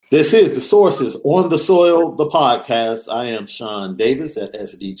This is the Sources on the Soil, the podcast. I am Sean Davis at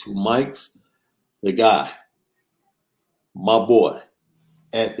SD2 Mics, the guy, my boy,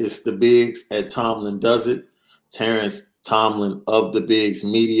 at It's the Bigs at Tomlin Does It, Terrence Tomlin of the Bigs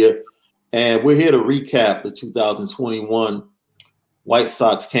Media. And we're here to recap the 2021 White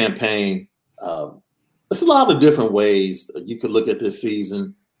Sox campaign. There's a lot of different ways you could look at this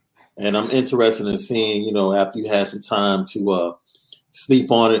season. And I'm interested in seeing, after you had some time to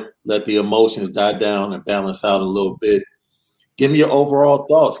sleep on it, let the emotions die down and balance out a little bit. Give me your overall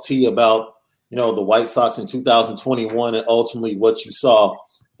thoughts, T, about, the White Sox in 2021 and ultimately what you saw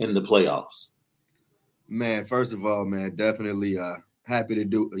in the playoffs. Man, first of all, man, definitely happy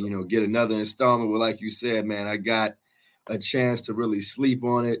to get another installment. Well, like you said, man, I got a chance to really sleep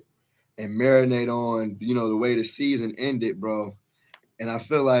on it and marinate on, the way the season ended, bro. And I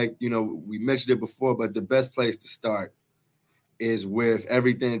feel like, we mentioned it before, but the best place to start is with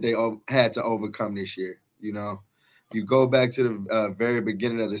everything that they had to overcome this year. You go back to the very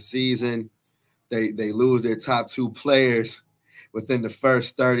beginning of the season, they lose their top two players within the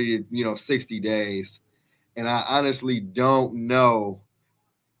first 30 to 60 days. And I honestly don't know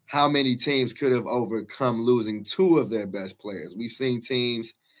how many teams could have overcome losing two of their best players. We've seen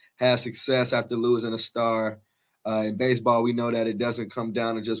teams have success after losing a star. In baseball, we know that it doesn't come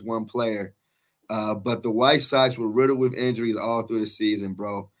down to just one player. But the White Sox were riddled with injuries all through the season,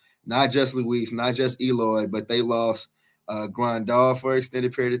 bro. Not just Luis, not just Eloy, but they lost Grandal for an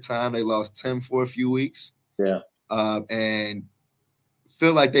extended period of time. They lost Tim for a few weeks. Yeah. And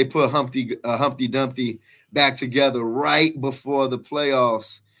feel like they put Humpty Dumpty back together right before the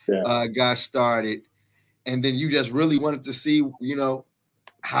playoffs got started. And then you just really wanted to see,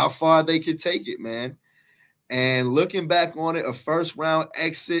 how far they could take it, man. And looking back on it, a first-round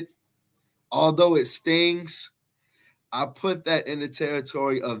exit, although it stings, I put that in the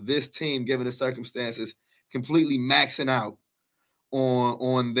territory of this team, given the circumstances, completely maxing out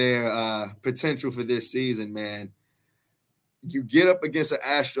on their potential for this season, man. You get up against an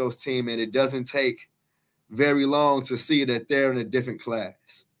Astros team, and it doesn't take very long to see that they're in a different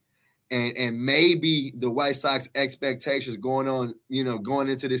class. And maybe the White Sox expectations going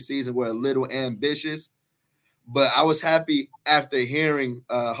into this season were a little ambitious. But I was happy after hearing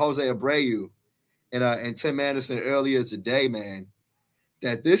Jose Abreu and Tim Anderson earlier today, man,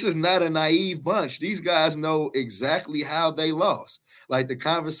 that this is not a naive bunch. These guys know exactly how they lost. Like the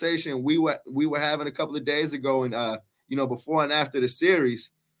conversation we were having a couple of days ago and before and after the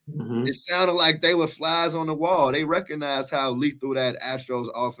series, It sounded like they were flies on the wall. They recognized how lethal that Astros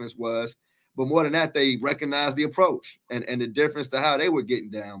offense was. But more than that, they recognized the approach and the difference to how they were getting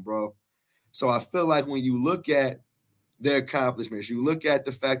down, bro. So I feel like when you look at their accomplishments, you look at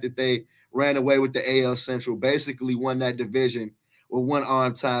the fact that they ran away with the AL Central, basically won that division with one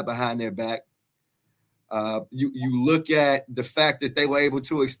arm tied behind their back. You look at the fact that they were able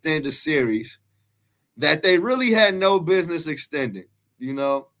to extend a series that they really had no business extending,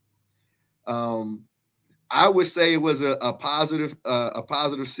 I would say it was a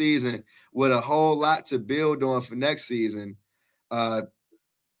positive season with a whole lot to build on for next season.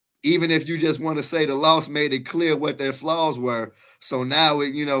 Even if you just want to say the loss made it clear what their flaws were. So now,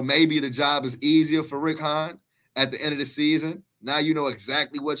 maybe the job is easier for Rick Hahn at the end of the season. Now you know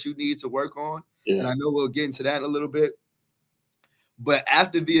exactly what you need to work on. Yeah. And I know we'll get into that in a little bit. But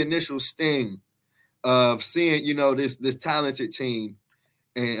after the initial sting of seeing, this talented team,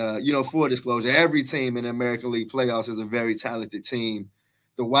 and, full disclosure, every team in the American League playoffs is a very talented team.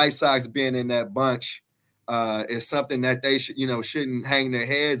 The White Sox being in that bunch is something that they shouldn't hang their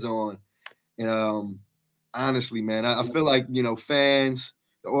heads on. And honestly, man, I feel like, fans,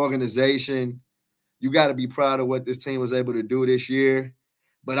 the organization, you got to be proud of what this team was able to do this year.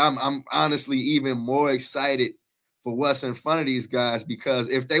 But I'm honestly even more excited for what's in front of these guys, because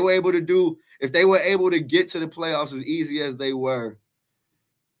if they were able to get to the playoffs as easy as they were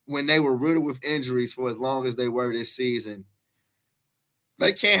when they were riddled with injuries for as long as they were this season,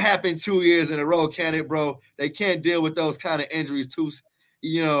 that can't happen 2 years in a row, can it, bro? They can't deal with those kind of injuries too,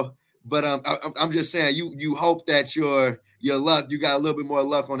 But I'm just saying, you hope that your luck, you got a little bit more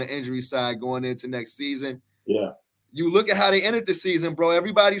luck on the injury side going into next season. Yeah. You look at how they ended the season, bro.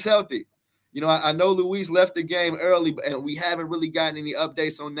 Everybody's healthy. I know Luis left the game early, and we haven't really gotten any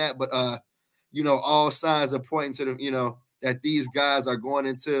updates on that. But all signs are pointing to that these guys are going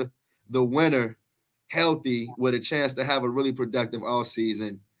into the winter healthy with a chance to have a really productive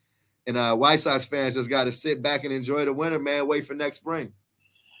offseason. And White Sox fans just got to sit back and enjoy the winter, man. Wait for next spring.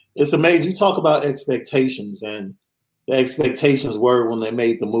 It's amazing. You talk about expectations, and the expectations were when they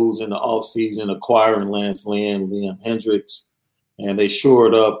made the moves in the offseason, acquiring Lance Lynn, Liam Hendricks, and they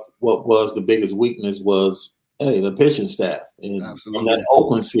shored up what was the biggest weakness was, the pitching staff in that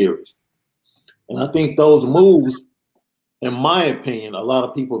Oakland series. And I think those moves, in my opinion, a lot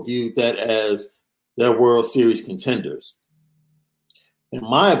of people viewed that as their World Series contenders. In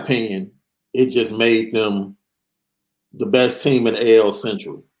my opinion, it just made them the best team in AL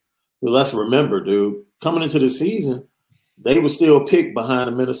Central. But let's remember, dude, coming into the season, they were still picked behind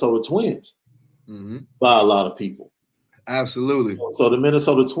the Minnesota Twins by a lot of people. Absolutely. So the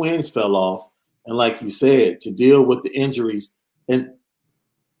Minnesota Twins fell off. And like you said, to deal with the injuries. And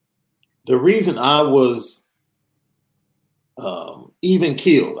the reason I was even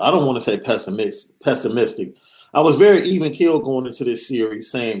keeled, I don't want to say pessimistic. I was very even keeled going into this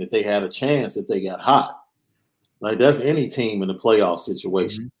series, saying that they had a chance if they got hot. Like that's any team in the playoff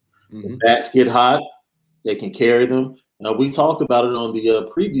situation. The bats get hot, they can carry them. Now we talked about it on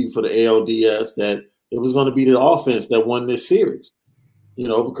the preview for the ALDS that it was going to be the offense that won this series.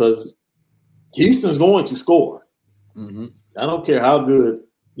 Because Houston's going to score. I don't care how good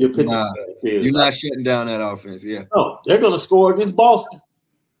your pitching is. You're not shutting down that offense. Yeah. No, they're going to score against Boston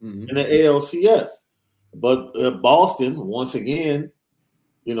in the ALCS. But Boston, once again,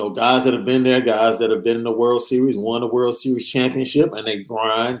 guys that have been there, guys that have been in the World Series, won the World Series championship, and they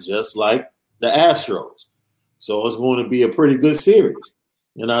grind just like the Astros. So it's going to be a pretty good series.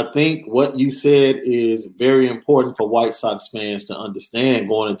 And I think what you said is very important for White Sox fans to understand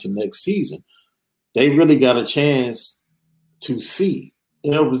going into next season. They really got a chance to see.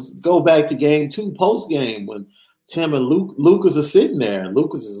 Go back to game 2 post game when Tim and Lucas are sitting there, and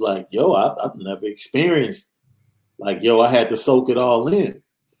Lucas is like, "Yo, I've never experienced I had to soak it all in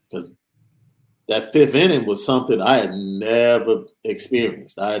because that 5th inning was something I had never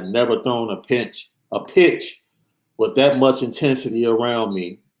experienced. I had never thrown a pitch with that much intensity around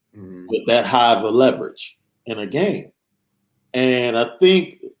me, with that high of a leverage in a game." And I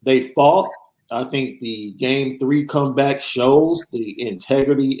think they fought. I think the game 3 comeback shows the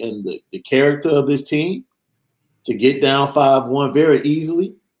integrity and the character of this team to get down 5-1 very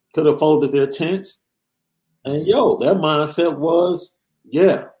easily. Could have folded their tents. And their mindset was,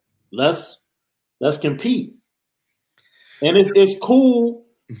 let's compete. And it's cool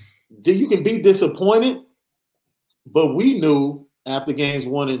that you can be disappointed, but we knew after games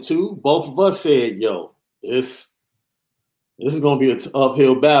 1 and 2, both of us said, this is going to be an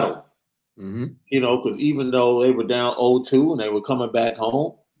uphill battle. Because even though they were down 0-2 and they were coming back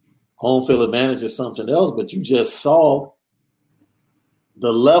home field advantage is something else, but you just saw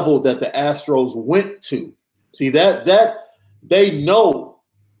the level that the Astros went to. See, that they know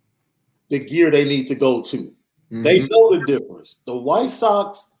the gear they need to go to. They know the difference. The White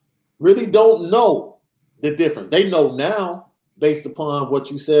Sox really don't know the difference. They know now, based upon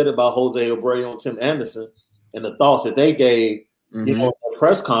what you said about Jose Abreu and Tim Anderson and the thoughts that they gave, in the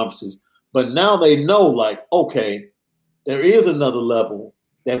press conferences. But now they know, okay, there is another level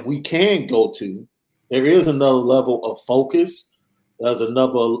that we can go to. There is another level of focus. There's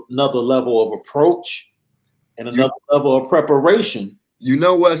another level of approach and another level of preparation. You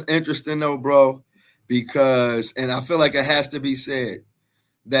know what's interesting, though, bro? Because, and I feel like it has to be said,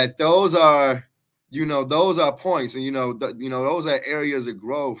 that those are points, and, those are areas of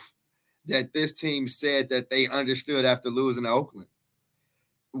growth that this team said that they understood after losing to Oakland.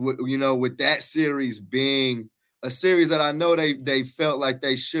 With that series being a series that I know they felt like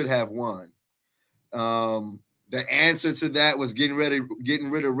they should have won. The answer to that was getting rid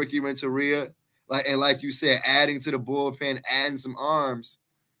of Ricky Renteria, like you said, adding to the bullpen, adding some arms,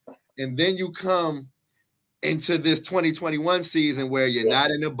 and then you come into this 2021 season where you're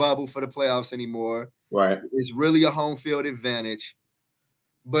not in the bubble for the playoffs anymore. Right, it's really a home field advantage.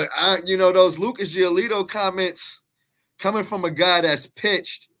 But those Lucas Giolito comments coming from a guy that's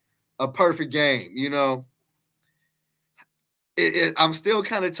pitched a perfect game, I'm still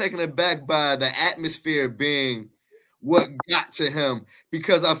kind of taken aback by the atmosphere being what got to him,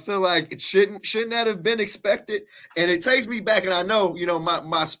 because I feel like it shouldn't that have been expected. And it takes me back, and I know,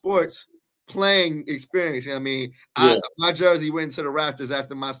 my sports playing experience. My jersey went to the Raptors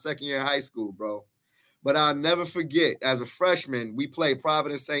after my second year in high school, bro. But I'll never forget, as a freshman, we played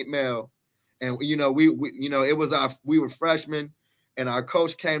Providence St. Mel. And we were freshmen, and our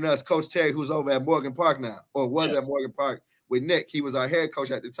coach came to us, Coach Terry, who's over at Morgan Park now, or was at Morgan Park with Nick. He was our head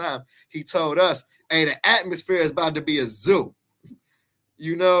coach at the time. He told us, "Hey, the atmosphere is about to be a zoo."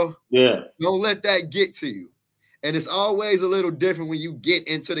 Don't let that get to you. And it's always a little different when you get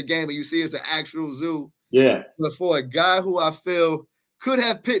into the game and you see it's an actual zoo. Yeah. But for a guy who I feel could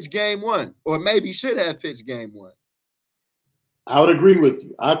have pitched game 1, or maybe should have pitched game 1. I would agree with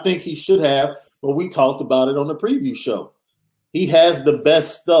you. I think he should have, but we talked about it on the preview show. he has the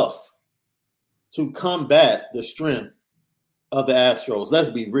best stuff to combat the strength of the Astros. Let's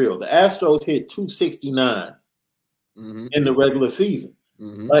be real. The Astros hit 269 in the regular season.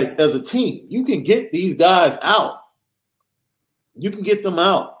 Like, as a team, you can get these guys out. You can get them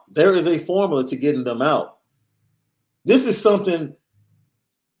out. There is a formula to getting them out. This is somebody,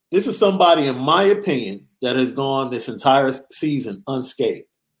 in my opinion, that has gone this entire season unscathed.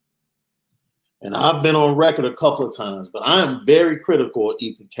 And I've been on record a couple of times, but I am very critical of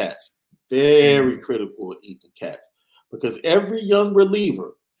Ethan Katz. Very critical of Ethan Katz. Because every young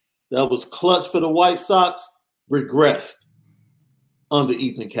reliever that was clutch for the White Sox regressed under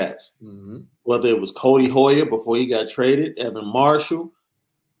Ethan Katz. Whether it was Cody Hoyer before he got traded, Evan Marshall,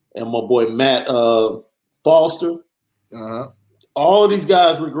 and my boy Matt Foster. All of these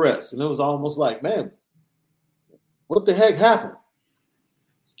guys regressed. And it was almost like, man, what the heck happened?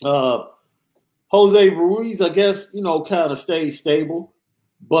 Jose Ruiz, I guess, kind of stayed stable.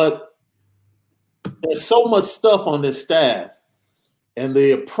 But there's so much stuff on this staff. And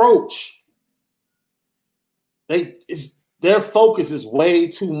the approach, their focus is way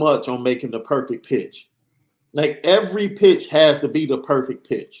too much on making the perfect pitch. Like, every pitch has to be the perfect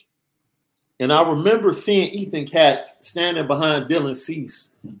pitch. And I remember seeing Ethan Katz standing behind Dylan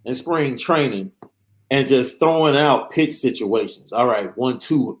Cease in spring training and just throwing out pitch situations. All right,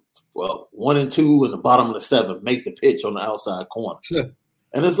 1-2, 1 and 2 in the bottom of the 7th, make the pitch on the outside corner.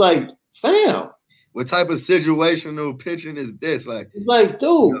 And it's like, fam, what type of situational pitching is this? It's like,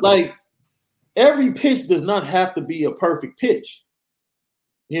 dude, like, every pitch does not have to be a perfect pitch,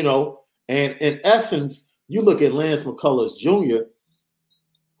 And in essence, you look at Lance McCullers Jr.,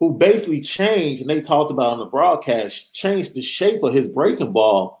 who basically changed, and they talked about on the broadcast, changed the shape of his breaking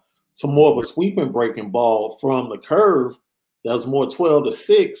ball to more of a sweeping breaking ball from the curve that was more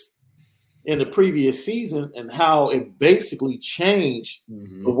 12-6 in the previous season, and how it basically changed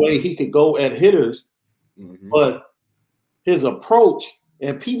the way he could go at hitters. But his approach,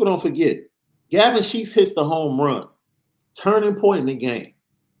 and people don't forget, Gavin Sheets hits the home run, turning point in the game.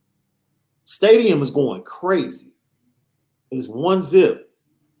 Stadium is going crazy. It's 1-0.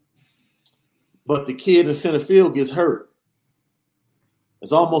 But the kid in center field gets hurt.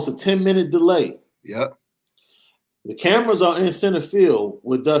 It's almost a 10-minute delay. Yep. The cameras are in center field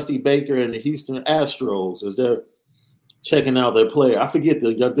with Dusty Baker and the Houston Astros as they're checking out their player. I forget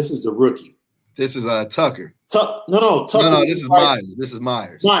this is the rookie. This is Tucker. Tucker. No, this is Myers. This is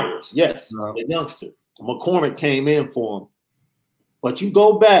Myers. Myers, yes, the youngster. McCormick came in for him. But you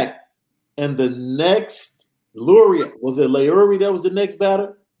go back, and the next Lurie, was it Leury that was the next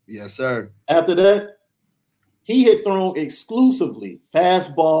batter? Yes, sir. After that, he had thrown exclusively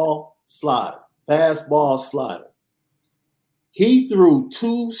fastball, slider. He threw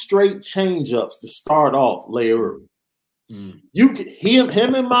 2 straight changeups to start off Leury.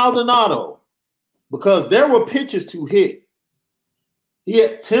 Him and Maldonado, because there were pitches to hit.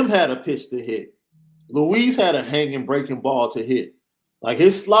 Tim had a pitch to hit. Luis had a hanging breaking ball to hit. Like,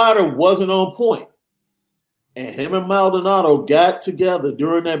 his slider wasn't on point. And him and Maldonado got together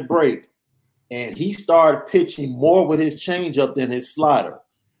during that break, and he started pitching more with his changeup than his slider.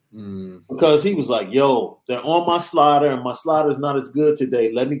 Because he was like, yo, they're on my slider, and my slider's not as good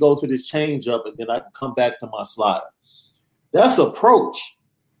today. Let me go to this changeup, and then I can come back to my slider. That's approach.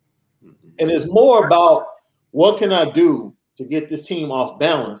 And it's more about what can I do to get this team off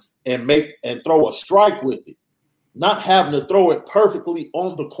balance and throw a strike with it, not having to throw it perfectly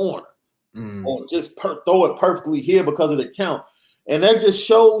on the corner or just throw it perfectly here because of the count. And that just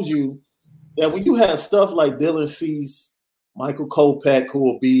shows you that when you have stuff like Dylan Cease, Michael Kopech, who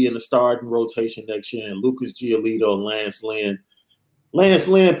will be in the starting rotation next year, and Lucas Giolito and Lance Lynn. Lance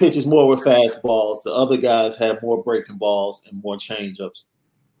Lynn pitches more with fastballs. The other guys have more breaking balls and more changeups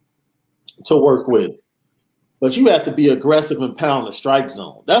to work with. But you have to be aggressive and pound the strike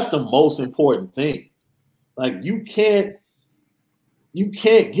zone. That's the most important thing. Like, you can't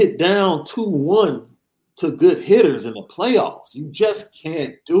get down 2-1 to good hitters in the playoffs. You just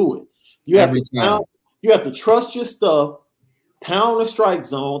can't do it. You have to trust your stuff, pound the strike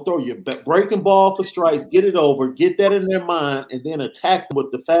zone, throw your breaking ball for strikes, get it over, get that in their mind, and then attack them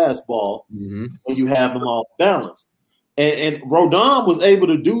with the fastball when you have them off balance. And Rodon was able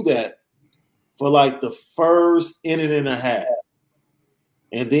to do that for like the first inning and a half.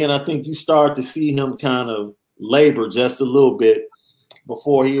 And then I think you start to see him kind of labor just a little bit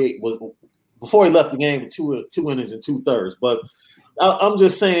before he left the game with two innings and 2/3. But I'm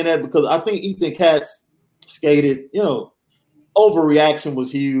just saying that because I think Ethan Katz skated, overreaction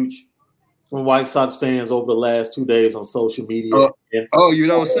was huge from White Sox fans over the last 2 days on social media. You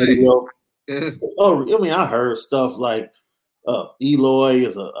don't say. I heard stuff like, Eloy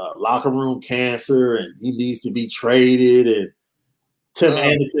is a locker room cancer and he needs to be traded, and Tim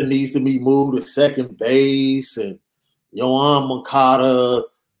Anderson needs to be moved to second base, and Yohan Moncada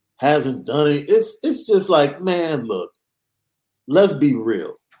hasn't done it. It's just like, man, look, let's be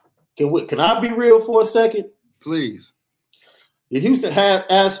real. Can I be real for a second? Please. The Houston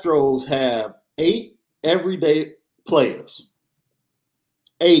Astros have 8 everyday players.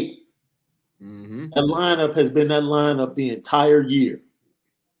 8. Mm-hmm. That lineup has been that lineup the entire year.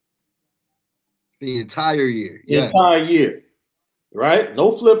 The entire year. The entire year. Right?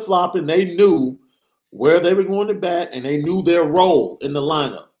 No flip-flopping. They knew where they were going to bat, and they knew their role in the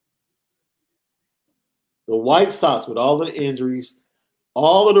lineup. The White Sox, with all of the injuries,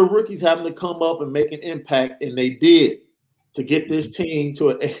 all of the rookies having to come up and make an impact, and they did, to get this team to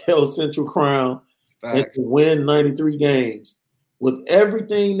an AL Central crown and to win 93 games. With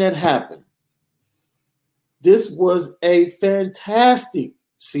everything that happened, this was a fantastic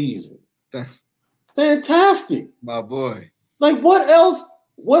season. Fantastic. My boy. Like, what else?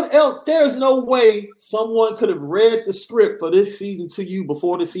 What else? There's no way someone could have read the script for this season to you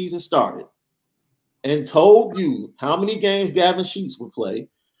before the season started and told you how many games Gavin Sheets would play.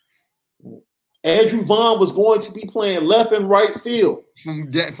 Andrew Vaughn was going to be playing left and right field. From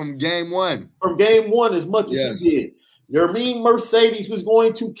game one. From game one, as much as he did. Yermin Mercedes was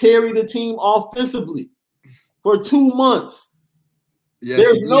going to carry the team offensively for 2 months. Yes,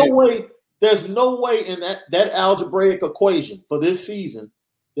 There's no way in that algebraic equation for this season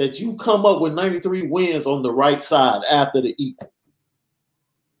that you come up with 93 wins on the right side after the equal.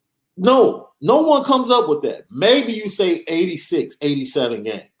 No one comes up with that. Maybe you say 86, 87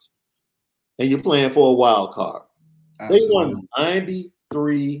 games, and you're playing for a wild card. Absolutely. They won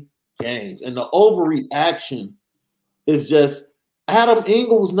 93 games, and the overreaction is just Adam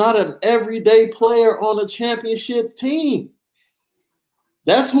Engel's not an everyday player on a championship team.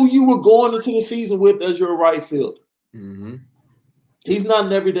 That's who you were going into the season with as your right fielder. Mm-hmm. He's not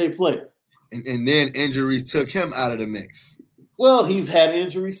an everyday player. And then injuries took him out of the mix. Well, he's had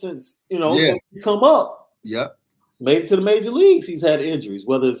injuries since he's come up. Yep. Made it to the major leagues. He's had injuries,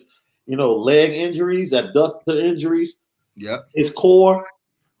 whether it's, leg injuries, abductor injuries. Yep. His core,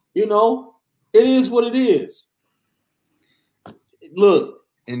 it is what it is. Look.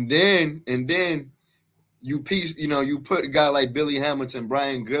 And then you put a guy like Billy Hamilton,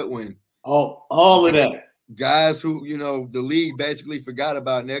 Brian Goodwin. All of that. Guys who, the league basically forgot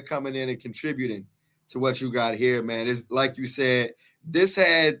about, and they're coming in and contributing to what you got here, man. It's like you said, this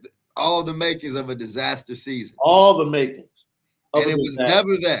had all the makings of a disaster season. All the makings. And it was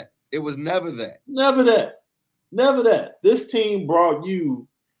never that. It was never that. Never that. Never that. This team brought you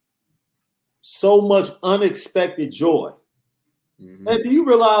so much unexpected joy. Mm-hmm. And do you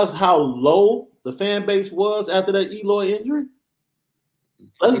realize how low the fan base was after that Eloy injury?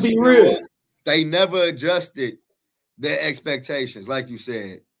 Let's be real. They never adjusted their expectations, like you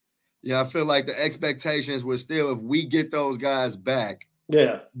said. I feel like the expectations were still, if we get those guys back,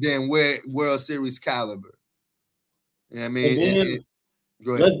 then we're World Series caliber. I mean,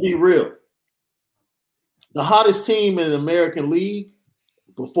 go ahead. Let's be real. The hottest team in the American League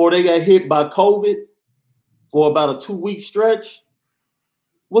before they got hit by COVID for about a 2-week stretch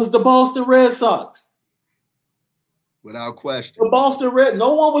was the Boston Red Sox. Without question.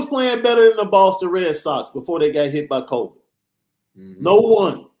 No one was playing better than the Boston Red Sox before they got hit by COVID. Mm-hmm. No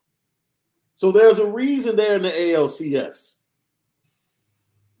one. So there's a reason they're in the ALCS.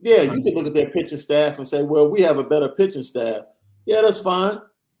 Yeah, you can look at their pitching staff and say, well, we have a better pitching staff. Yeah, that's fine.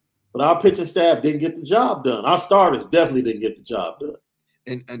 But our pitching staff didn't get the job done. Our starters definitely didn't get the job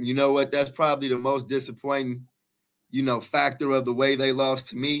done. And you know what? That's probably the most disappointing, factor of the way they lost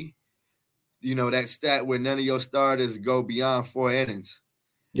to me. That stat where none of your starters go beyond 4 innings.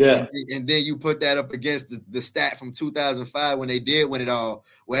 Yeah. And then you put that up against the stat from 2005 when they did win it all,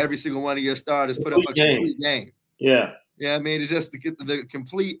 where every single one of your starters put up a complete game. Yeah. Yeah, I mean, it's just the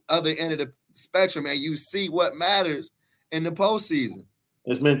complete other end of the spectrum, and you see what matters in the postseason.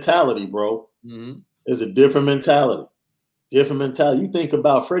 It's mentality, bro. Mm-hmm. It's a different mentality. Different mentality. You think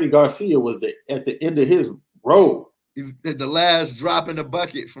about Freddie Garcia was at the end of his road. He's the last drop in the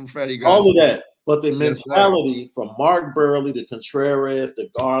bucket from Freddie Garcia. All of that. But the mentality from Mark Burley to Contreras to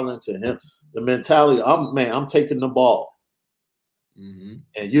Garland to him, the mentality, I'm taking the ball. Mm-hmm.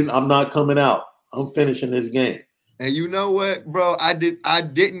 And I'm not coming out. I'm finishing this game. And you know what, bro? I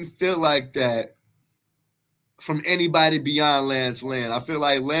didn't feel like that from anybody beyond Lance Lynn. I feel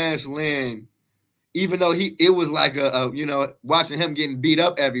like Lance Lynn, even though it was like watching him getting beat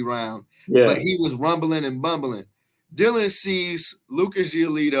up every round, but he was rumbling and bumbling. Dylan Cease, Lucas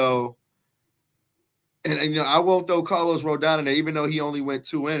Giolito, And I won't throw Carlos Rodon in there, even though he only went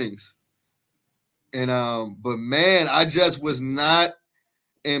 2 innings. And but man, I just was not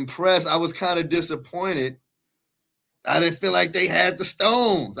impressed. I was kind of disappointed. I didn't feel like they had the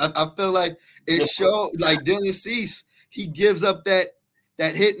stones. I feel like it showed, like Dylan Cease, he gives up that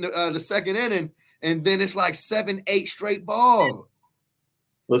hit in the second inning, and then it's like 7-8 straight balls.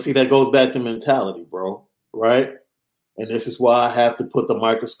 But see, that goes back to mentality, bro, right? And this is why I have to put the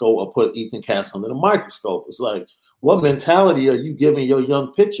microscope or put Ethan Katz under the microscope. It's like, what mentality are you giving your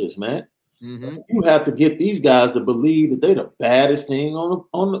young pitchers, man? Mm-hmm. You have to get these guys to believe that they're the baddest thing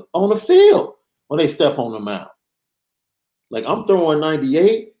on the field when they step on the mound. Like, I'm throwing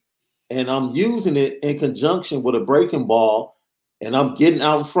 98 and I'm using it in conjunction with a breaking ball, and I'm getting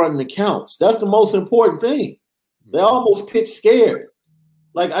out in front in the counts. That's the most important thing. They almost pitch scared.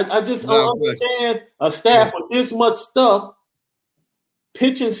 Like, I just don't understand a staff with this much stuff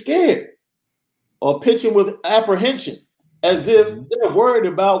pitching scared or pitching with apprehension, as if they're worried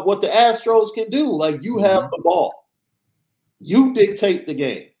about what the Astros can do. Like, you have the ball. You dictate the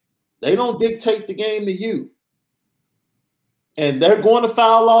game. They don't dictate the game to you. And they're going to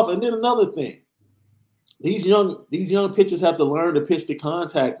foul off. And then another thing, these young pitchers have to learn to pitch to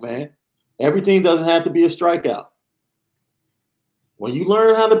contact, man. Everything doesn't have to be a strikeout. When you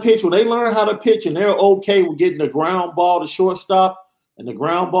learn how to pitch, when they learn how to pitch and they're okay with getting the ground ball to shortstop and the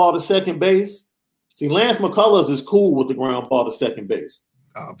ground ball to second base. See, Lance McCullers is cool with the ground ball to second base.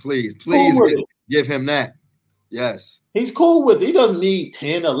 Oh, please give him that. Yes. He's cool with it. He doesn't need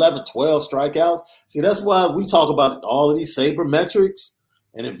 10, 11, 12 strikeouts. See, that's why we talk about all of these sabermetrics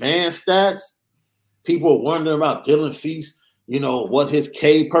and advanced stats. People are wondering about Dylan Cease, what his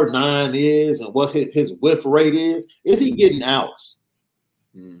K per 9 is and what his whiff rate is. Is he getting outs?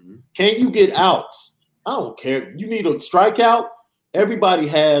 Mm-hmm. Can you get outs? I don't care. You need a strikeout. Everybody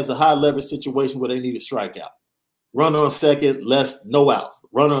has a high leverage situation where they need a strikeout. Run on second, no outs.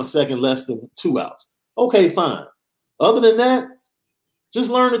 Run on second, less than 2 outs. Okay, fine. Other than that, just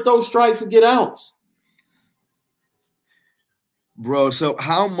learn to throw strikes and get outs. Bro, so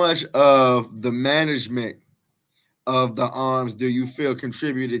how much of the management of the arms do you feel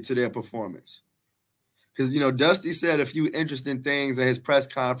contributed to their performance? Because, Dusty said a few interesting things at his press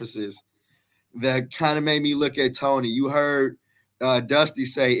conferences that kind of made me look at Tony. You heard Dusty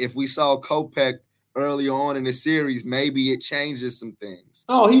say, if we saw Kopech early on in the series, maybe it changes some things.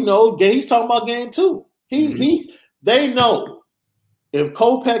 Oh, he knows. He's talking about game 2. They know if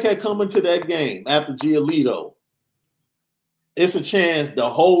Kopech had come into that game after Giolito, it's a chance the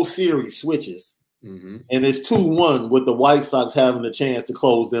whole series switches. Mm-hmm. And it's 2-1 with the White Sox having a chance to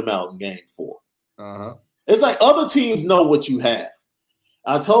close them out in game 4. Uh-huh. It's like other teams know what you have.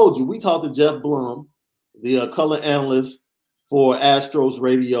 I told you, we talked to Jeff Blum, the color analyst for Astros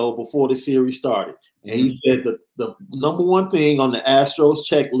radio before the series started. And he said that the number one thing on the Astros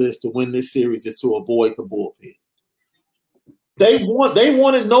checklist to win this series is to avoid the bullpen. They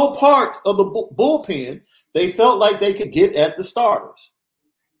wanted no parts of the bullpen. They felt like they could get at the starters,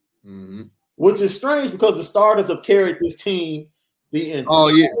 which is strange because the starters have carried this team the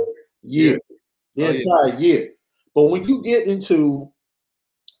entire year. Entire year. But when you get into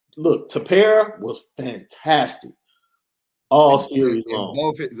 – look, Tepera was fantastic all series long.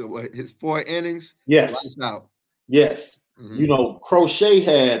 Both his 4 innings? Yes. Lights out. Yes. Mm-hmm. Crochet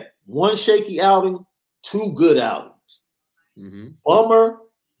had 1 shaky outing, 2 good outings. Mm-hmm. Bummer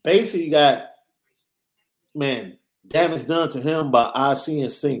basically got, damage done to him by IC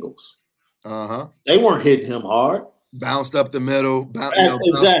and singles. Uh-huh. They weren't hitting him hard. Bounced up the middle,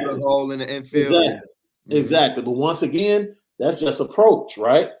 exactly. The hole in the infield. Exactly. But once again, that's just approach,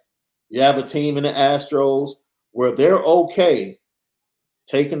 right? You have a team in the Astros where they're okay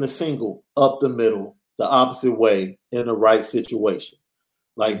taking the single up the middle, the opposite way in the right situation.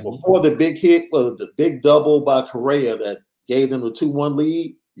 Like before the big hit, the big double by Correa that gave them the 2-1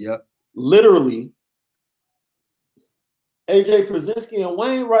 lead. Yep. Literally, AJ Pierzynski and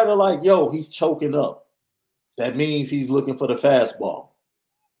Wainwright are like, he's choking up. That means he's looking for the fastball.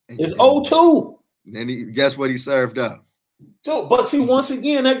 It's 0-2. Then guess what he served up? So, but see, once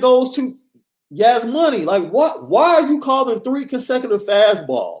again, that goes to Yaz Money. Like, what? Why are you calling 3 consecutive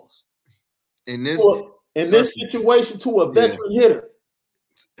fastballs in this situation to a veteran hitter?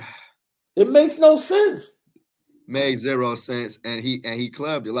 It makes no sense. Made 0 sense, and he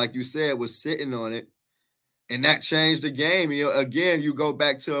clubbed it, like you said, was sitting on it, and that changed the game. Again, you go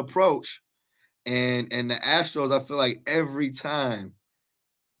back to approach, and the Astros, I feel like every time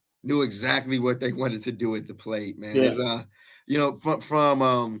knew exactly what they wanted to do at the plate, man. Yeah. From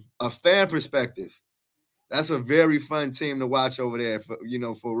a fan perspective, That's a very fun team to watch over there for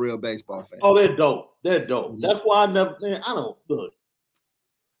for real baseball fans. Oh, they're dope. They're dope. Mm-hmm. That's why I don't look.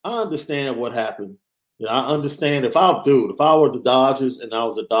 I understand what happened. I understand if I were the Dodgers and I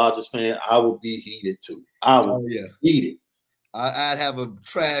was a Dodgers fan, I would be heated too. I would be heated. I'd have a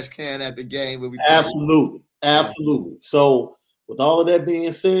trash can at the game. Absolutely. Absolutely. So with all of that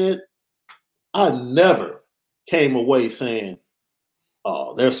being said, I never came away saying,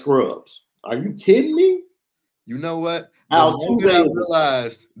 oh, they're scrubs. Are you kidding me? You know what? The moment I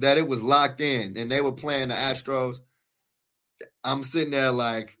realized that it was locked in and they were playing the Astros, I'm sitting there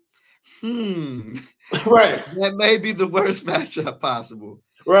like, right. That may be the worst matchup possible.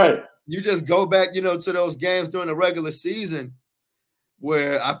 Right. You just go back, to those games during the regular season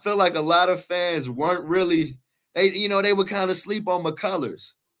where I feel like a lot of fans weren't really, they would kind of sleep on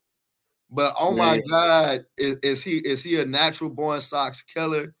McCullers. But oh my God, is he a natural born Sox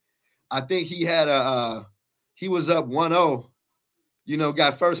killer? I think he had he was up 1-0,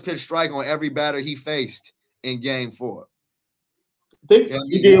 got first pitch strike on every batter he faced in game 4.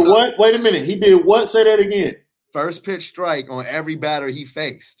 He did what? Wait a minute. He did what? Say that again. First pitch strike on every batter he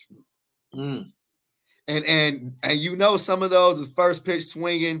faced. Mm. And some of those is first pitch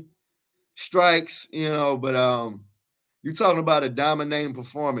swinging strikes, but you're talking about a dominating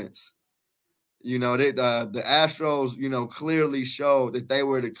performance. The Astros, clearly showed that they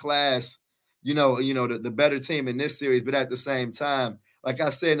were the class, the better team in this series. But at the same time, like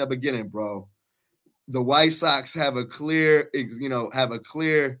I said in the beginning, bro, the White Sox have a clear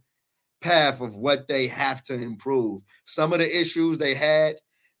path of what they have to improve. Some of the issues they had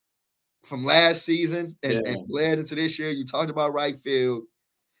from last season and bled into this year, you talked about right field,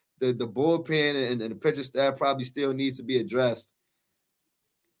 the bullpen and the pitcher staff probably still needs to be addressed.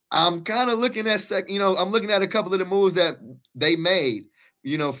 I'm kind of looking at I'm looking at a couple of the moves that they made,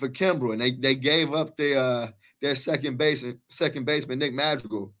 for Kimbrel, and they gave up their second baseman Nick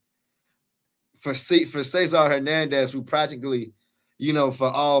Madrigal for Cesar Hernandez, who practically, for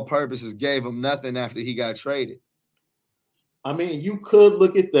all purposes gave him nothing after he got traded. I mean, you could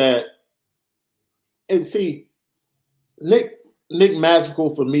look at that and see Nick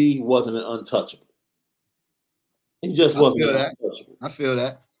Madrigal for me wasn't an untouchable. He just wasn't untouchable. I feel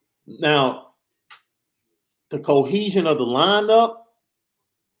that. Now, the cohesion of the lineup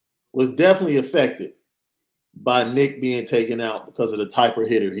was definitely affected by Nick being taken out because of the type of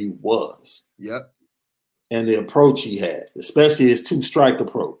hitter he was. Yep. And the approach he had, especially his 2-strike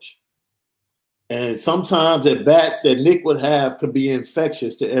approach. And sometimes at bats that Nick would have could be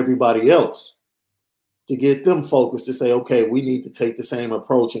infectious to everybody else to get them focused to say, okay, we need to take the same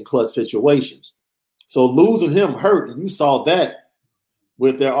approach in clutch situations. So losing him hurt, and you saw that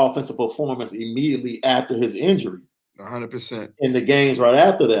with their offensive performance immediately after his injury. 100%. In the games right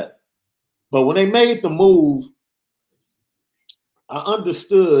after that. But when they made the move, I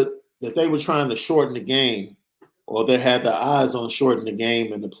understood that they were trying to shorten the game, or they had their eyes on shortening the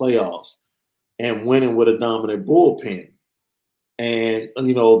game in the playoffs and winning with a dominant bullpen. And,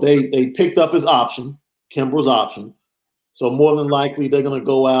 they picked up his option, Kimbrel's option. So more than likely they're going to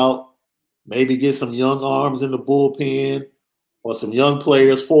go out, maybe get some young arms in the bullpen or some young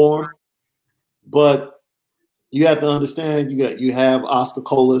players for him. But you have to understand you have Oscar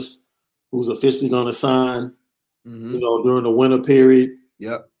Colas, who's officially going to sign, during the winter period.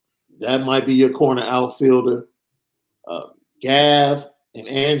 Yep. That might be your corner outfielder. Gav and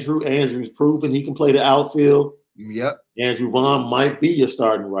Andrew. Andrew's proven he can play the outfield. Yep. Andrew Vaughn might be your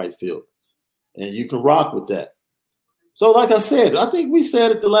starting right field. And you can rock with that. So like I said, I think we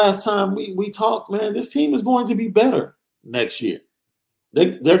said it the last time we talked, man, this team is going to be better next year.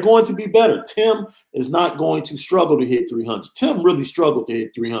 They're going to be better. Tim is not going to struggle to hit 300. Tim really struggled to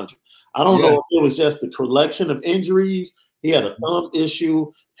hit 300. I don't know if it was just the collection of injuries. He had a thumb issue,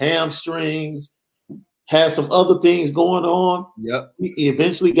 hamstrings, had some other things going on. Yep. He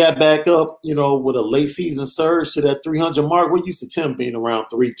eventually got back up, with a late season surge to that 300 mark. We're used to Tim being around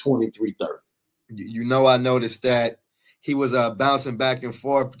 320, 330. I noticed that he was bouncing back and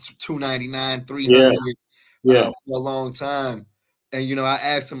forth, 299, 300 for a long time. And, I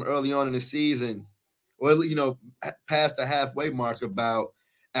asked him early on in the season, or, past the halfway mark, about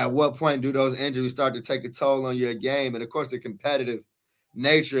at what point do those injuries start to take a toll on your game? And, of course, the competitive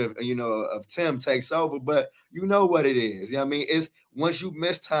nature of Tim takes over. But you know what it is. It's once you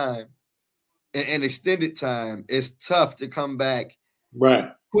miss time and extended time, it's tough to come back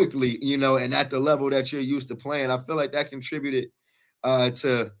quickly, and at the level that you're used to playing. I feel like that contributed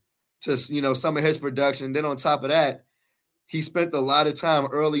to some of his production. And then on top of that, he spent a lot of time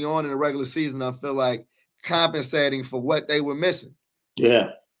early on in the regular season, I feel like, compensating for what they were missing.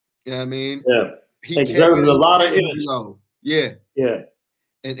 Yeah. You know what I mean? Yeah. he exerted a lot of energy. Yeah. Yeah.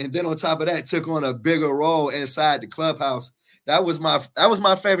 And then on top of that, took on a bigger role inside the clubhouse. That was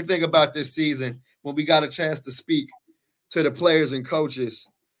my favorite thing about this season when we got a chance to speak to the players and coaches.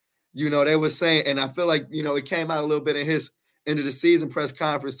 You know, they were saying, and I feel like, you know, it came out a little bit in his end of the season press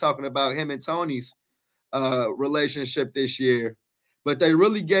conference talking about him and Tony's relationship this year, but they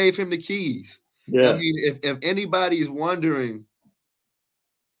really gave him the keys. Yeah. I mean, if anybody's wondering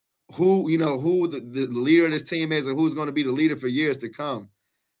who the leader of this team is and who's going to be the leader for years to come,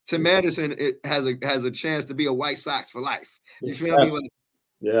 Tim Anderson has a chance to be a White Sox for life. You feel me?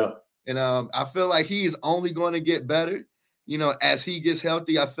 Yeah. And I feel like he's only going to get better. You know, as he gets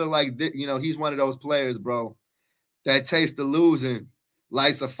healthy, I feel like he's one of those players, bro, that taste of losing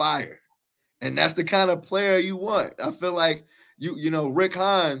lights a fire. And that's the kind of player you want. I feel like Rick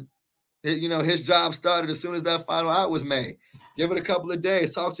Hahn, his job started as soon as that final out was made. Give it a couple of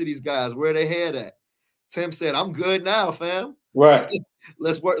days, talk to these guys, where they head at. Tim said, "I'm good now, fam. Right.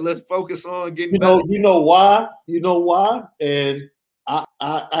 Let's focus on getting better." You know why? And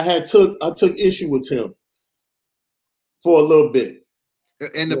I took issue with Tim for a little bit.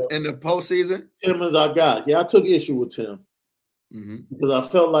 In the postseason? Tim as I got. Yeah, I took issue with Tim. Mm-hmm. Because I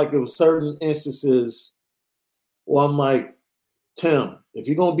felt like there were certain instances where I'm like, Tim, if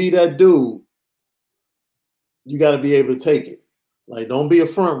you're going to be that dude, you got to be able to take it. Like, don't be a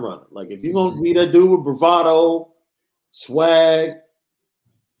front runner. Like, if you're going to be that dude with bravado, swag,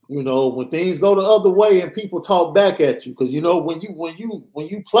 when things go the other way and people talk back at you, because when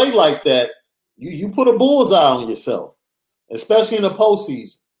you play like that, you put a bullseye on yourself, especially in the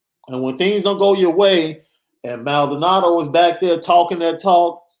postseason. And when things don't go your way, and Maldonado is back there talking that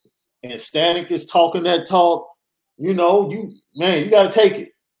talk, and Stanek is talking that talk, you got to take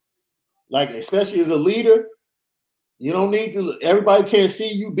it. Like, especially as a leader, you don't need to. Everybody can't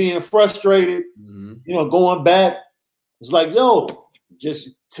see you being frustrated. Mm-hmm. Going back. It's like, yo, just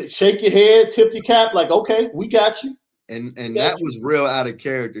shake your head, tip your cap, like, okay, we got you. And that was real out of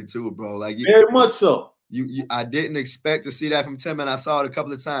character too, bro. Like, very much so. I didn't expect to see that from Tim, and I saw it a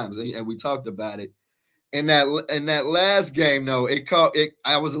couple of times, and we talked about it. In that last game, though,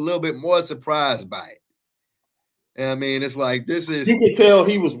 I was a little bit more surprised by it. And I mean, it's like this is. You could tell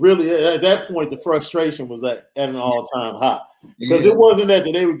he was really at that point. The frustration was at an all-time high because it wasn't that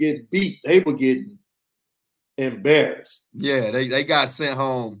they would get beat; they were getting embarrassed. Yeah, they got sent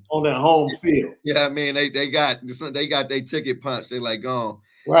home on that home field. Yeah, I mean, they got their ticket punched. They like gone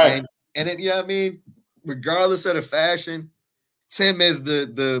right, and then I mean, regardless of the fashion, Tim is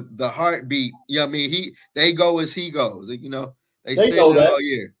the heartbeat. I mean, they go as he goes. They know that all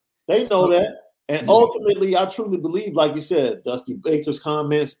year. They know that. And ultimately, I truly believe, like you said, Dusty Baker's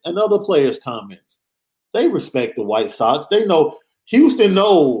comments and other players' comments, they respect the White Sox. They know Houston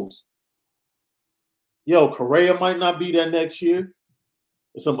knows, Correa might not be there next year.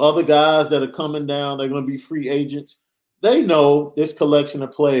 There's some other guys that are coming down. They're going to be free agents. They know this collection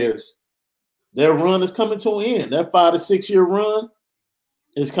of players, their run is coming to an end. That 5 to 6 year run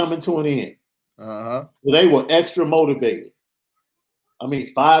is coming to an end. Uh-huh. So they were extra motivated. I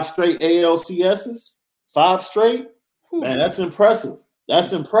mean, 5 straight ALCSs, 5 straight. Man, that's impressive.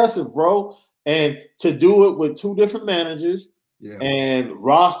 That's impressive, bro. And to do it with 2 different managers and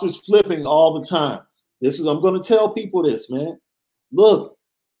rosters flipping all the time. I'm going to tell people this, man. Look,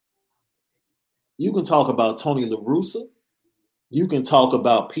 you can talk about Tony La Russa. You can talk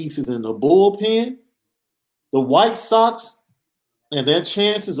about pieces in the bullpen. The White Sox and their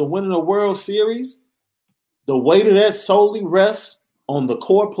chances of winning a World Series, the weight of that solely rests on the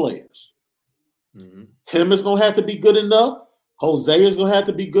core players. Mm-hmm. Tim is going to have to be good enough. Jose is going to have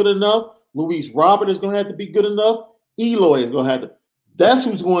to be good enough. Luis Robert is going to have to be good enough. Eloy is going to have to. That's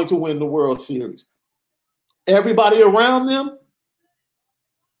who's going to win the World Series. Everybody around them,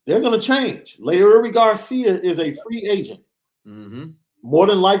 they're going to change. Leury Garcia is a free agent. Mm-hmm. More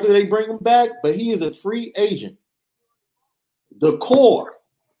than likely they bring him back, but he is a free agent. The core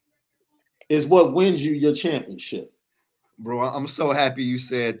is what wins you your championship. Bro, I'm so happy you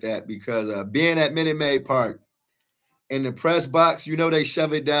said that because being at Minute Maid Park in the press box, they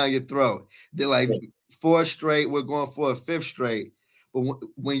shove it down your throat. They're like 4 straight, we're going for a 5th straight. But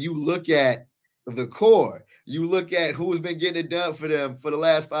when you look at the core, you look at who's been getting it done for them for the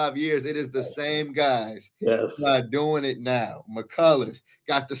last 5 years, it is the same guys. Yes. Doing it now. McCullers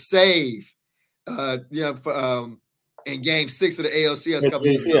got the save in game 6 of the ALCS a couple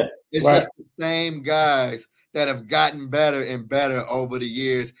years ago. It's just the same guys that have gotten better and better over the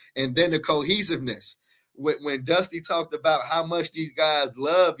years. And then the cohesiveness. When Dusty talked about how much these guys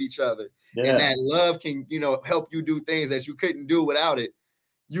love each other and that love can, help you do things that you couldn't do without it.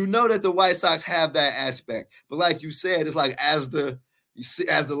 you know that the White Sox have that aspect. But like you said, it's like as the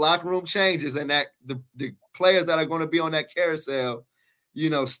locker room changes and that the players that are going to be on that carousel,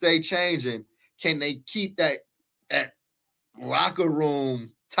 stay changing, can they keep that locker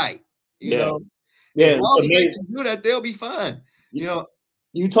room tight? You know? As long as they can do that, they'll be fine.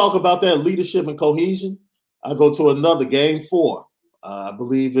 You talk about that leadership and cohesion. I go to another game 4. I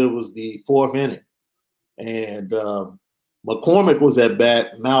believe it was the 4th inning. And McCormick was at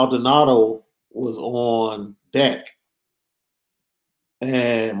bat. Maldonado was on deck.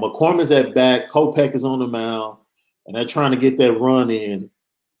 And McCormick's at bat. Kopech is on the mound. And they're trying to get that run in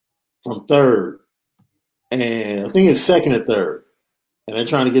from third. And I think it's second or third. And they're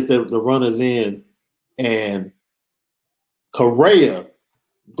trying to get the runners in. And Correa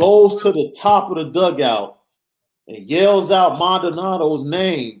goes to the top of the dugout and yells out Maldonado's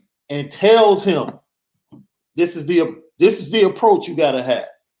name and tells him, this is the approach you got to have.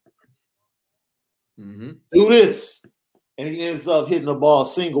 Mm-hmm. Do this. And he ends up hitting the ball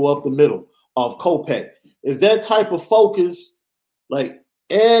single up the middle off Kopech. Is that type of focus, like,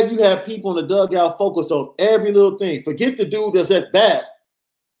 you have people in the dugout focused on every little thing. Forget the dude that's at bat.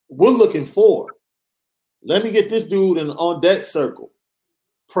 We're looking forward. Let me get this dude on that circle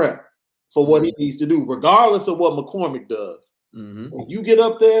prep for what he needs to do, regardless of what McCormick does. Mm-hmm. When you get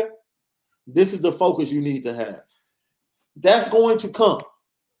up there, this is the focus you need to have. That's going to come.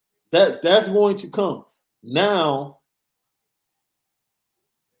 That's going to come. Now,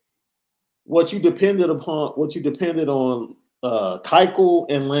 what you depended on Keuchel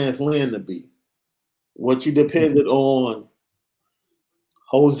and Lance Lynn to be, what you depended on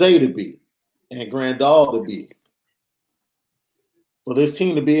Jose to be, and Grandal to be. For this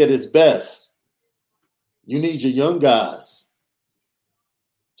team to be at its best, you need your young guys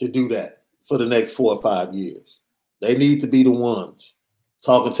to do that for the next 4 or 5 years. They need to be the ones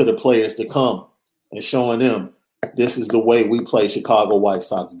talking to the players to come and showing them this is the way we play Chicago White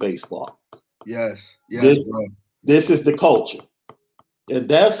Sox baseball. Yes, this is the culture.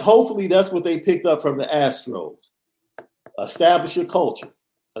 And hopefully that's what they picked up from the Astros. Establish your culture.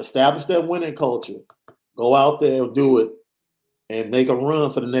 Establish that winning culture. Go out there and do it and make a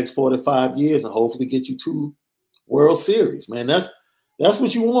run for the next 4 to 5 years and hopefully get you 2 World Series. Man, that's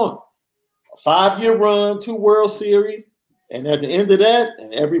what you want. A 5-year run, 2 World Series. And at the end of that,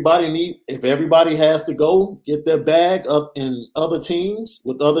 and if everybody has to go get their bag up in other teams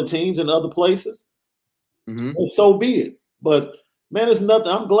with other teams in other places, mm-hmm. so be it. But man, it's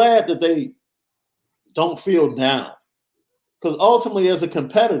nothing. I'm glad that they don't feel down. Because ultimately, as a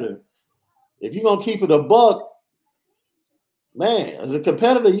competitor, if you're gonna keep it a buck, man, as a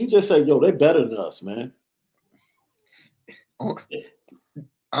competitor, you just say, yo, they're better than us, man.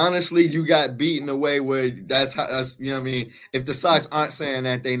 Honestly, you got beaten away where that's how us, you know what I mean? If the Sox aren't saying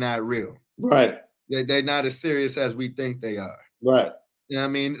that, they're not real. Right. They're not as serious as we think they are. Right. You know what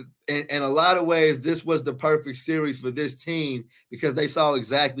I mean? In a lot of ways, this was the perfect series for this team because they saw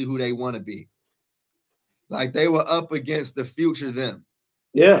exactly who they want to be. Like they were up against the future them.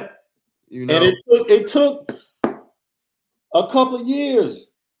 Yeah. You know? And it took a couple of years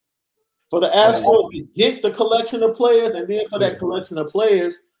for the Astros to get the collection of players and then for that collection of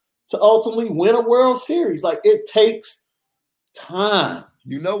players to ultimately win a World Series. Like, it takes time.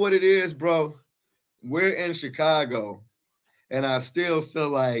 You know what it is, bro? We're in Chicago, and I still feel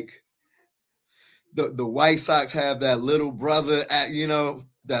like the White Sox have that little brother,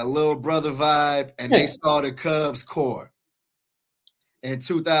 that little brother vibe, and they saw the Cubs core. In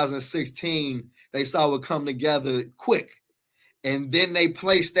 2016, they saw it come together quick. And then they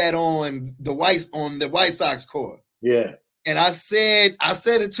placed that on the White Sox core. Yeah. And I said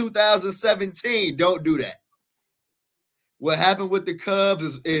in 2017, don't do that. What happened with the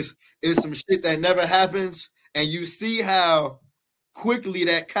Cubs is some shit that never happens. And you see how quickly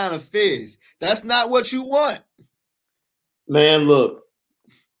that kind of fizz. That's not what you want. Man, look.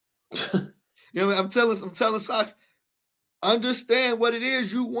 I'm telling Sox, understand what it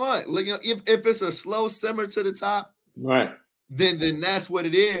is you want. Like, if it's a slow simmer to the top, right. Then that's what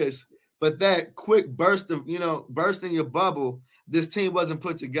it is. But that quick burst of, bursting your bubble, this team wasn't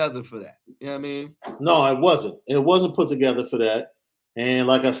put together for that. You know what I mean? No, it wasn't. It wasn't put together for that. And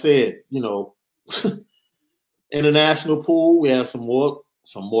like I said, international pool, we have some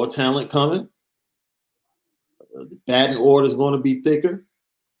more talent coming. The batting order is going to be thicker.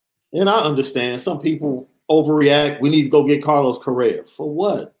 And I understand some people overreact. We need to go get Carlos Correa. For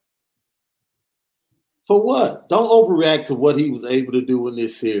what? For what? Don't overreact to what he was able to do in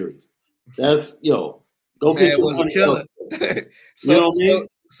this series. That's, go get your money.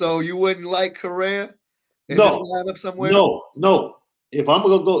 So you wouldn't like Correa in this lineup somewhere? No. if I'm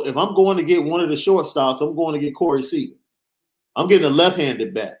going to get one of the shortstops, I'm going to get Corey Seager. I'm getting a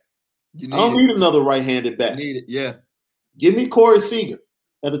left-handed bat. I don't need another right-handed bat. You need it, yeah. Give me Corey Seager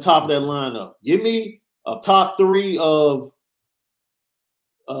at the top of that lineup. Give me a top three of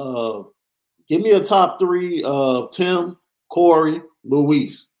Tim, Corey,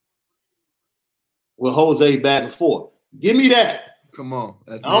 Luis with Jose batting fourth. Give me that. Come on.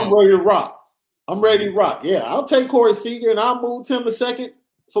 I'm ready to rock. Yeah, I'll take Corey Seager and I'll move Tim to second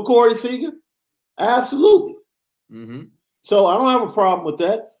for Corey Seager. Absolutely. Mm-hmm. So I don't have a problem with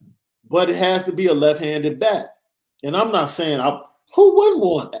that, but it has to be a left-handed bat. And I'm not saying who wouldn't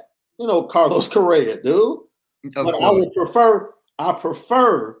want that? Carlos Correa, dude. But I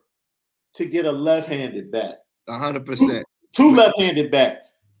prefer to get a left-handed bat. 100%. Two left-handed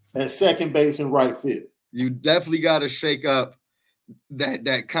bats at second base and right field. You definitely got to shake up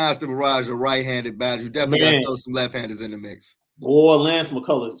that constant barrage of right-handed bats. You definitely got to throw some left-handers in the mix. Boy, Lance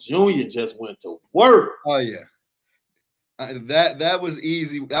McCullers Jr. just went to work. Oh yeah, that was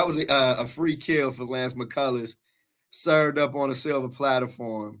easy. That was a free kill for Lance McCullers, served up on a silver platter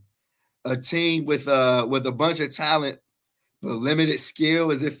for him. A team with a bunch of talent but limited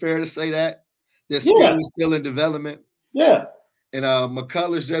skill. Is it fair to say that their skill is still in development? Yeah. And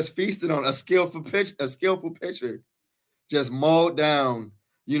McCullers just feasted on a skillful pitcher, just mowed down,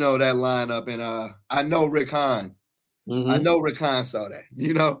 that lineup. And I know Rick Hahn. Mm-hmm. I know Rick Hahn saw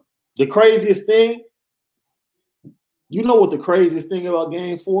that. The craziest thing, what the craziest thing about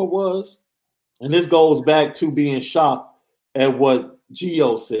Game 4 was? And this goes back to being shocked at what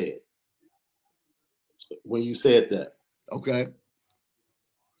Gio said when you said that. Okay.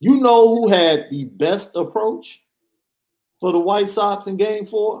 You know who had the best approach for the White Sox in Game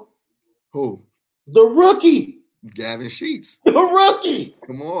 4? Who? The rookie. Gavin Sheets. The rookie.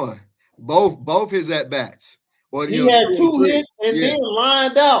 Come on. Both his at-bats. Well, he had 2 hits and then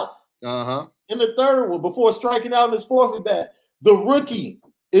lined out in the third one before striking out in his fourth at bat. The rookie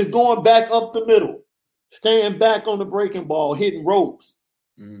is going back up the middle, staying back on the breaking ball, hitting ropes.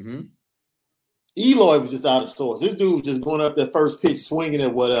 Mm-hmm. Eloy was just out of sorts. This dude was just going up that first pitch, swinging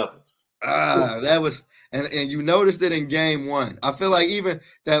at whatever. That was – and you noticed it in Game 1. I feel like even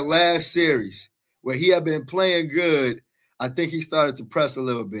that last series where he had been playing good, I think he started to press a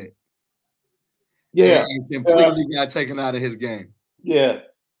little bit. Yeah. And completely got taken out of his game. Yeah.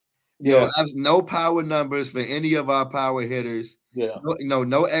 Yeah. There's no power numbers for any of our power hitters. Yeah.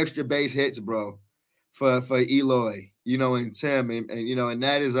 No extra base hits, bro, for Eloy, and Tim. And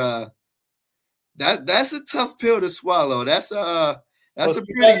that is that's a tough pill to swallow. That's a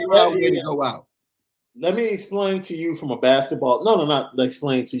pretty wild way to go out. Let me explain to you from a basketball. No, not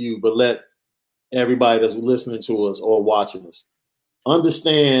explain to you, but let everybody that's listening to us or watching us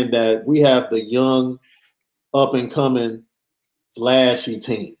understand that we have the young, up-and-coming, flashy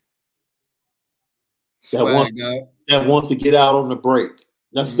team that wants to get out on the break.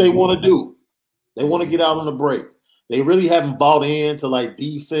 That's what they want to do. They want to get out on the break. They really haven't bought into like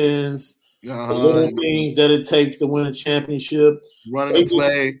defense, the little things that it takes to win a championship. Running the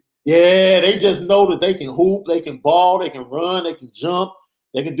play. Yeah, they just know that they can hoop, they can ball, they can run, they can jump,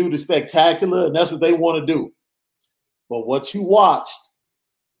 they can do the spectacular, and that's what they want to do. But what you watched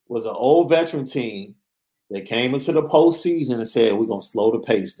was an old veteran team that came into the postseason and said, we're going to slow the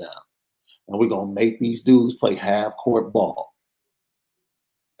pace down, and we're going to make these dudes play half-court ball.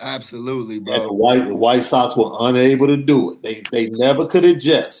 Absolutely, bro. And the White Sox were unable to do it. They never could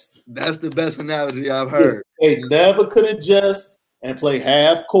adjust. That's the best analogy I've heard. They never could adjust and play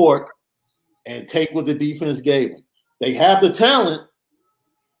half-court and take what the defense gave them. They have the talent,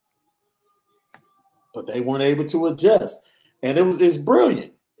 but they weren't able to adjust. And it's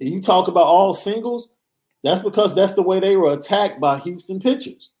brilliant. And you talk about all singles, that's because that's the way they were attacked by Houston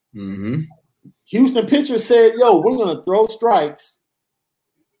pitchers. Mm-hmm. Houston pitchers said, we're going to throw strikes,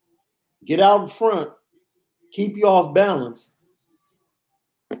 get out in front, keep you off balance,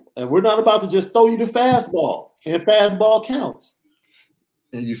 and we're not about to just throw you the fastball, and fastball counts.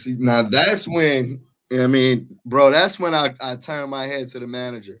 And you see, now that's when, that's when I turn my head to the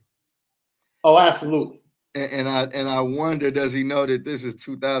manager. Oh, absolutely. And I wonder, does he know that this is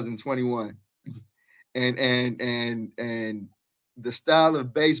 2021, and the style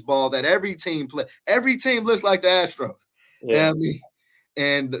of baseball that every team looks like the Astros. Yeah.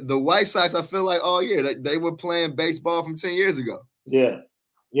 And the White Sox, I feel like all year they were playing baseball from 10 years ago. Yeah.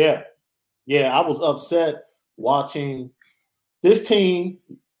 I was upset watching this team.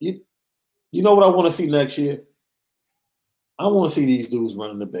 You know what I want to see next year? I want to see these dudes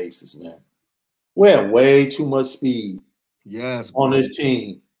running the bases, man. We have way too much speed on this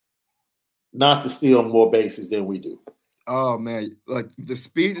team not to steal more bases than we do. Oh man, like the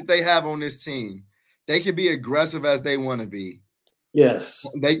speed that they have on this team, they can be aggressive as they want to be. Yes.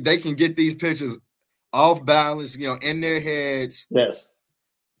 They can get these pitches off balance, in their heads. Yes.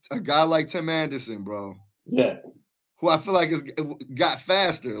 A guy like Tim Anderson, bro. Yeah. Who I feel like has got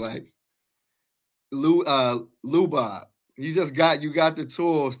faster, like Lou Bob. You got the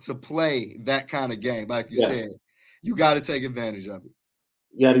tools to play that kind of game, like you said. You got to take advantage of it.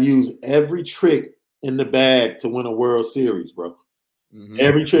 You got to use every trick in the bag to win a World Series, bro. Mm-hmm.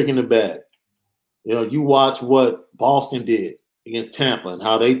 Every trick in the bag. You watch what Boston did against Tampa and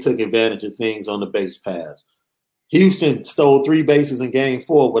how they took advantage of things on the base paths. Houston stole 3 bases in Game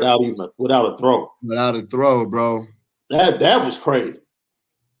 4 without a throw. Without a throw, bro. That was crazy.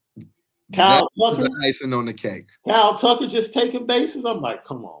 Kyle Tucker, the icing on the cake. Kyle Tucker just taking bases. I'm like,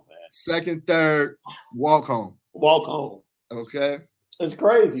 come on, man. Second, third, walk home. Walk home. Okay. It's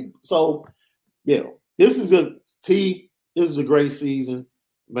crazy. So, this is a great season.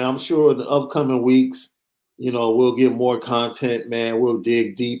 Man, I'm sure in the upcoming weeks, we'll get more content, man. We'll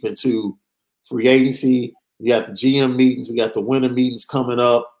dig deep into free agency. We got the GM meetings. We got the winter meetings coming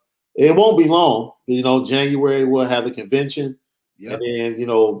up. It won't be long. January we'll have the convention. Yep. And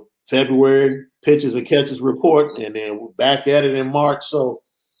then, February, pitches and catches report. And then we're back at it in March. So,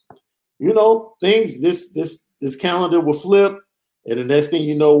 things, this calendar will flip. And the next thing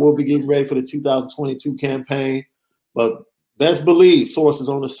you know, we'll be getting ready for the 2022 campaign. But best believe, sources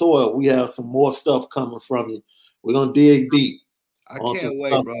on the soil, we have some more stuff coming from you. We're going to dig deep. I can't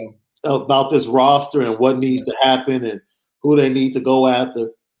wait, bro. About this roster and what needs to happen and who they need to go after.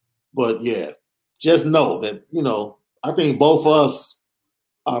 But, just know that, I think both of us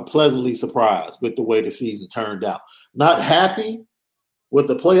are pleasantly surprised with the way the season turned out. Not happy with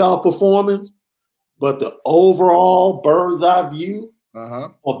the playoff performance, but the overall bird's eye view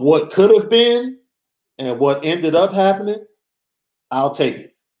of what could have been and what ended up happening, I'll take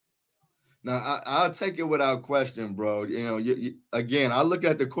it. Now, I'll take it without question, bro. Again, I look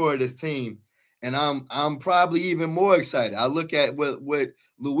at the core of this team, and I'm probably even more excited. I look at what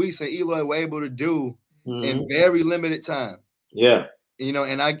Luis and Eloy were able to do in very limited time. Yeah.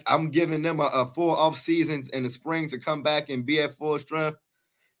 And I'm giving them a full off season in the spring to come back and be at full strength.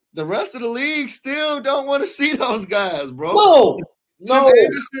 The rest of the league still don't want to see those guys, bro. No. Tim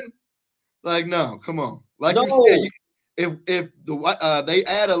Anderson, no, come on. Like you said, if they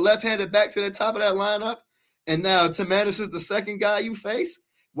add a left-handed back to the top of that lineup, and now Tim Anderson's the second guy you face,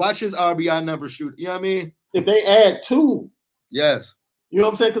 watch his RBI number shoot. You know what I mean? If they add 2. Yes. You know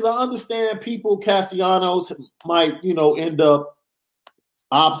what I'm saying? Because I understand Castellanos might, end up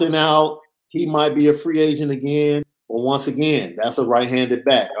opting out. He might be a free agent again. But once again, that's a right-handed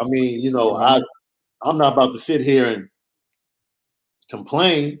back. I mean, I'm not about to sit here and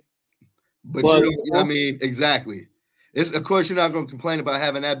complain. But exactly. Of course, you're not going to complain about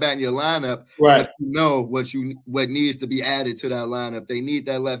having that bat in your lineup. Right. But what needs to be added to that lineup. They need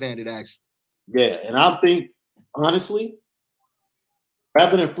that left-handed action. Yeah, and I think, honestly,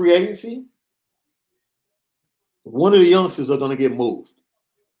 rather than free agency, one of the youngsters are going to get moved.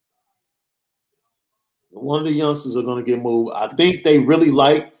 One of the youngsters are going to get moved. I think they really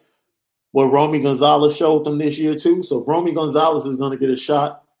like what Romy Gonzalez showed them this year, too. So Romy Gonzalez is going to get a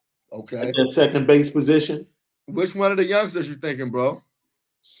shot at that second base position. Which one of the youngsters you thinking, bro?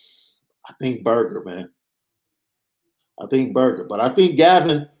 I think Berger, man. But I think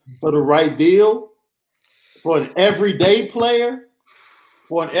Gavin, for the right deal, for an everyday player,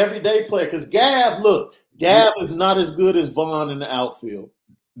 because Gav is not as good as Vaughn in the outfield.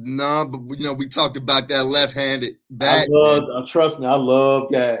 No, but we talked about that left-handed bat. Trust me, I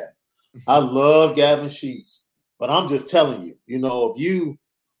love Gav. I love Gavin Sheets. But I'm just telling you, if you,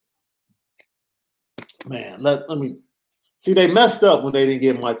 man, let me see. They messed up when they didn't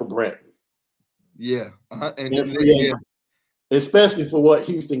get Michael Brantley. Yeah, especially for what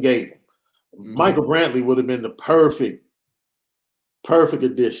Houston gave him. Mm-hmm. Michael Brantley would have been the perfect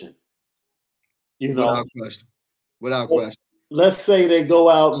addition. Without question. Let's say they go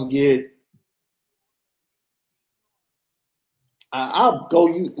out and get. I'll go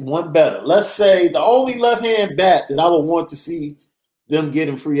you one better. Let's say the only left-hand bat that I would want to see them get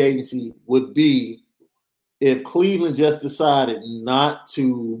in free agency would be if Cleveland just decided not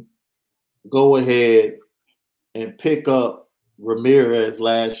to go ahead and pick up Ramirez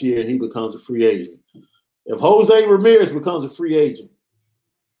last year and he becomes a free agent. If Jose Ramirez becomes a free agent,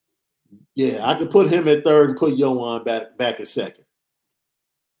 I could put him at third and put Yohan back at second.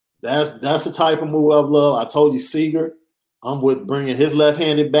 That's the type of move I love. I told you Seager. I'm with bringing his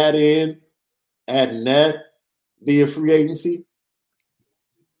left-handed bat in, adding that via free agency.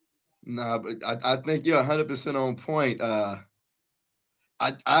 No, but I think you're 100% on point. I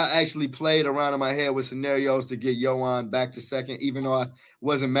actually played around in my head with scenarios to get Yohan back to second, even though I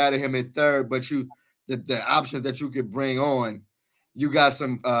wasn't mad at him in third. But the options that you could bring on, you got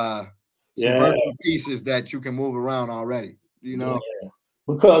some versatile pieces that you can move around already.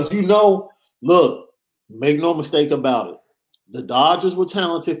 Because look, make no mistake about it. The Dodgers were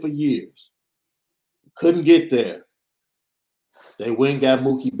talented for years, couldn't get there. They went and got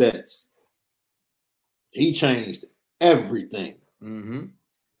Mookie Betts. He changed everything. Mm-hmm.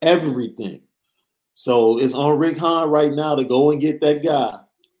 Everything. So it's on Rick Hahn right now to go and get that guy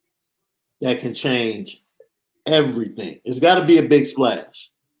that can change everything. It's got to be a big splash.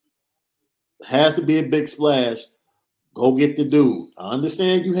 It has to be a big splash. Go get the dude. I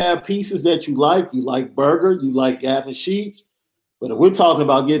understand you have pieces that you like. You like Berger. You like Gavin Sheets. But if we're talking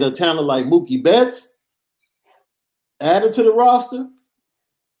about getting a talent like Mookie Betts added to the roster,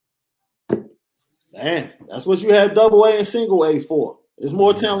 man, that's what you have double A and single A for. There's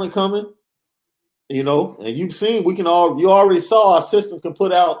more talent coming, and you've seen you already saw our system can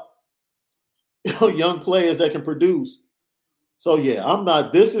put out young players that can produce. So yeah,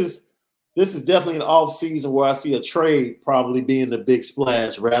 this is definitely an off season where I see a trade probably being the big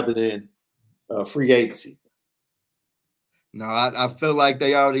splash rather than free agency. No, I feel like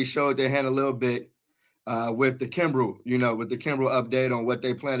they already showed their hand a little bit with the Kimbrel, with the Kimbrel update on what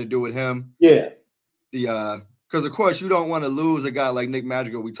they plan to do with him. Yeah. Because of course you don't want to lose a guy like Nick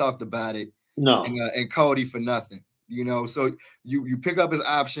Madrigal. We talked about it. No. And Cody for nothing. So you pick up his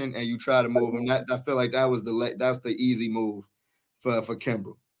option and you try to move him. I feel like that's the easy move for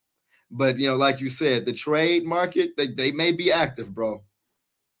Kimbrel. But like you said, the trade market they may be active, bro.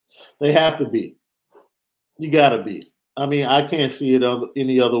 They have to be. You gotta be. I mean, I can't see it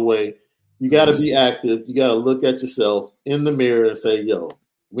any other way. You gotta be active. You gotta look at yourself in the mirror and say, "Yo,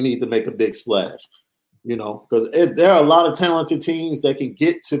 we need to make a big splash." Because there are a lot of talented teams that can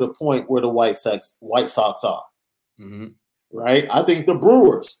get to the point where the White Sox are. Mm-hmm. Right? I think the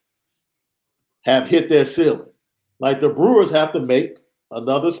Brewers have hit their ceiling. Like the Brewers have to make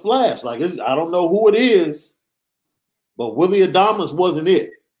another splash. Like I don't know who it is, but Willy Adames wasn't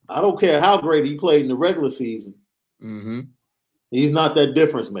it. I don't care how great he played in the regular season. Mm-hmm. He's not that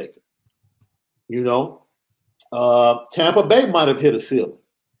difference maker. Tampa Bay might have hit a ceiling.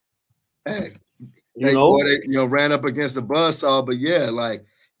 Hey. They ran up against the buzzsaw, but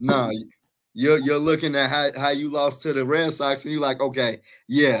you're looking at how you lost to the Red Sox, and you're like, okay,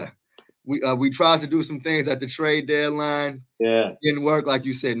 we tried to do some things at the trade deadline, didn't work, like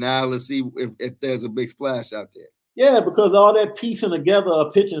you said. Now let's see if there's a big splash out there. Yeah, because all that piecing together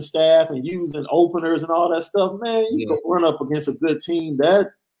a pitching staff and using openers and all that stuff, man, you can run up against a good team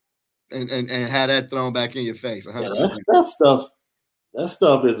and have that thrown back in your face. 100%. That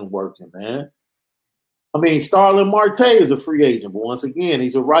stuff isn't working, man. I mean, Starling Marte is a free agent, but once again,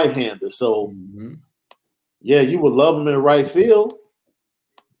 he's a right-hander. So, you would love him in right field.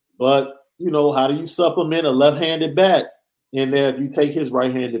 But, how do you supplement a left-handed bat in there if you take his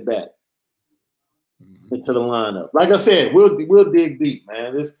right-handed bat into the lineup? Like I said, we'll dig deep,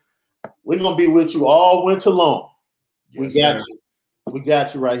 man. We're going to be with you all winter long. Yes, we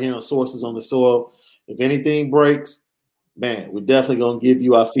got you right here on Sources on the Soil. If anything breaks, man, we're definitely going to give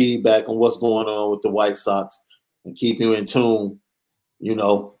you our feedback on what's going on with the White Sox and keep you in tune.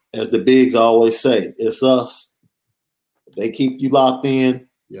 As the bigs always say, it's us. They keep you locked in.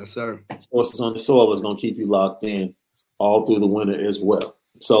 Yes, sir. Sources on the Soil is going to keep you locked in all through the winter as well.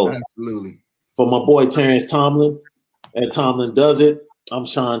 So, absolutely. For my boy Terrence Tomlin at Tomlin Does It, I'm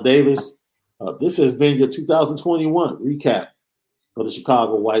Sean Davis. This has been your 2021 recap for the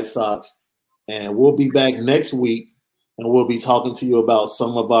Chicago White Sox. And we'll be back next week. And we'll be talking to you about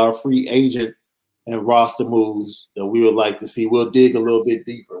some of our free agent and roster moves that we would like to see. We'll dig a little bit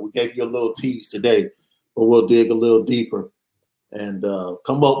deeper. We gave you a little tease today, but we'll dig a little deeper and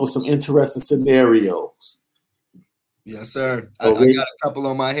come up with some interesting scenarios. Yes, sir. I got a couple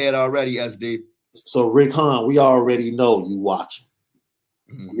on my head already, SD. So, Rick Hahn, we already know you watching.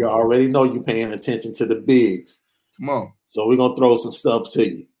 Mm-hmm. We already know you paying attention to the bigs. Come on. So we're going to throw some stuff to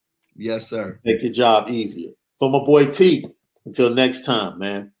you. Yes, sir. Make your job easier. For my boy T, until next time,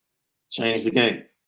 man, change the game.